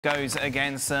Goes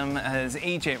against them as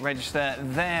Egypt register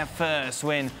their first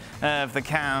win of the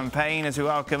campaign, as we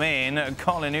welcome in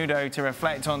Colin Udoh to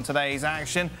reflect on today's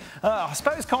action. I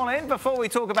suppose, Colin, before we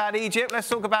talk about Egypt, let's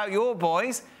talk about your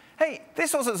boys. Hey,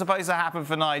 this wasn't supposed to happen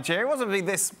for Nigeria. It wasn't really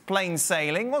this plain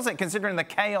sailing, was it, considering the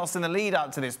chaos in the lead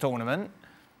up to this tournament?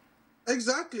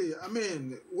 Exactly. I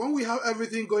mean, when we have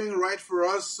everything going right for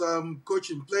us,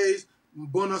 coaching plays,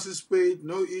 bonuses paid,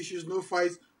 no issues, no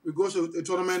fights, we go to a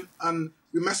tournament and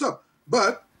we mess up.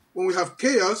 But when we have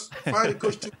chaos, fire the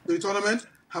coach to the tournament,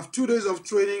 have 2 days of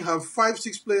training, have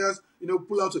 5-6 players,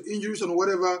 pull out to injuries and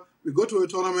whatever, we go to a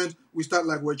tournament, we start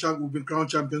like we've been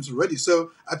crowned champions already.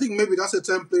 So I think maybe that's a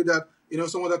template that,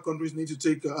 some other countries need to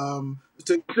take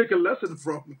a lesson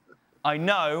from. I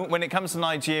know when it comes to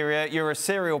Nigeria, you're a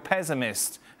serial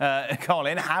pessimist,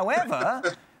 Colin. However,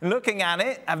 looking at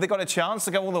it, have they got a chance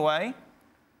to go all the way?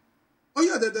 Oh,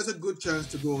 yeah, there's a good chance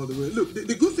to go all the way. Look,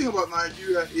 the good thing about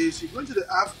Nigeria is you're going to the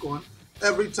AFCON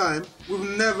every time.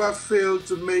 We've never failed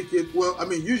to make it. Well, I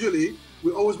mean, usually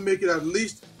we always make it at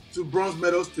least to bronze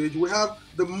medal stage. We have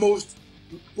the most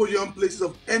podium places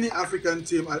of any African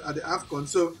team at the AFCON.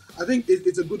 So I think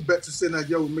it's a good bet to say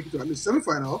Nigeria will make it to at least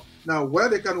semi-final. Now, where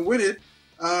they can win it,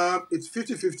 it's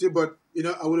 50-50, but,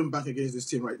 I wouldn't bank against this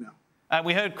team right now.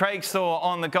 We heard Craig's thought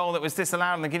on the goal that was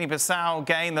disallowed in the Guinea-Bissau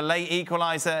game, the late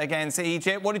equaliser against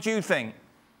Egypt. What did you think?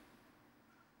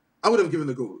 I would have given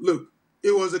the goal. Look,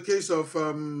 it was a case of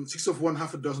 6 of one,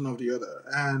 half a dozen of the other.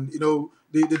 And,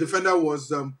 the defender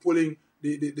was pulling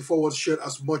the forward shirt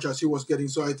as much as he was getting.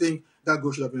 So I think that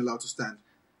goal should have been allowed to stand.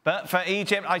 But for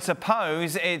Egypt, I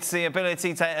suppose it's the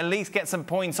ability to at least get some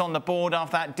points on the board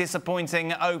after that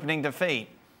disappointing opening defeat.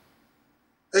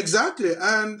 Exactly.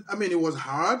 And, I mean, it was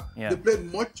hard. Yeah. They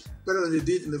played much better than they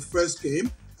did in the first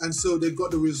game. And so they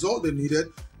got the result they needed.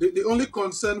 The only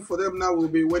concern for them now will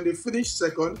be when they finish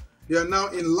second, they are now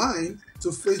in line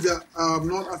to face their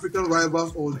North African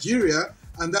rivals, Algeria.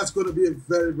 And that's going to be a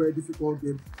very, very difficult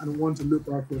game and one to look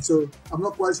out for. So I'm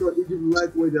not quite sure Egypt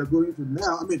like where they're going to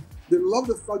now. I mean, they love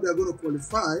the fact they're going to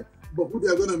qualify, but who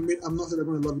they're going to meet, I'm not sure they're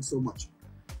going to love it so much.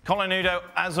 Colin Udoh,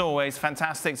 as always,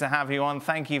 fantastic to have you on.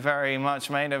 Thank you very much,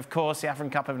 mate. Of course, the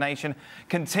African Cup of Nations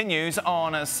continues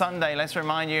on a Sunday. Let's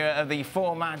remind you of the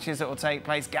 4 matches that will take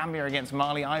place. Gambia against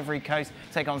Mali, Ivory Coast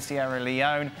take on Sierra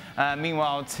Leone.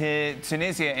 Meanwhile,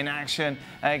 Tunisia in action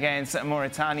against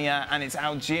Mauritania, and it's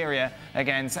Algeria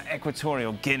against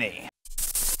Equatorial Guinea.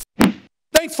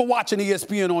 Thanks for watching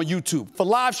ESPN on YouTube. For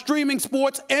live streaming,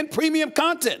 sports, and premium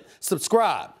content,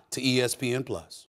 subscribe to ESPN+.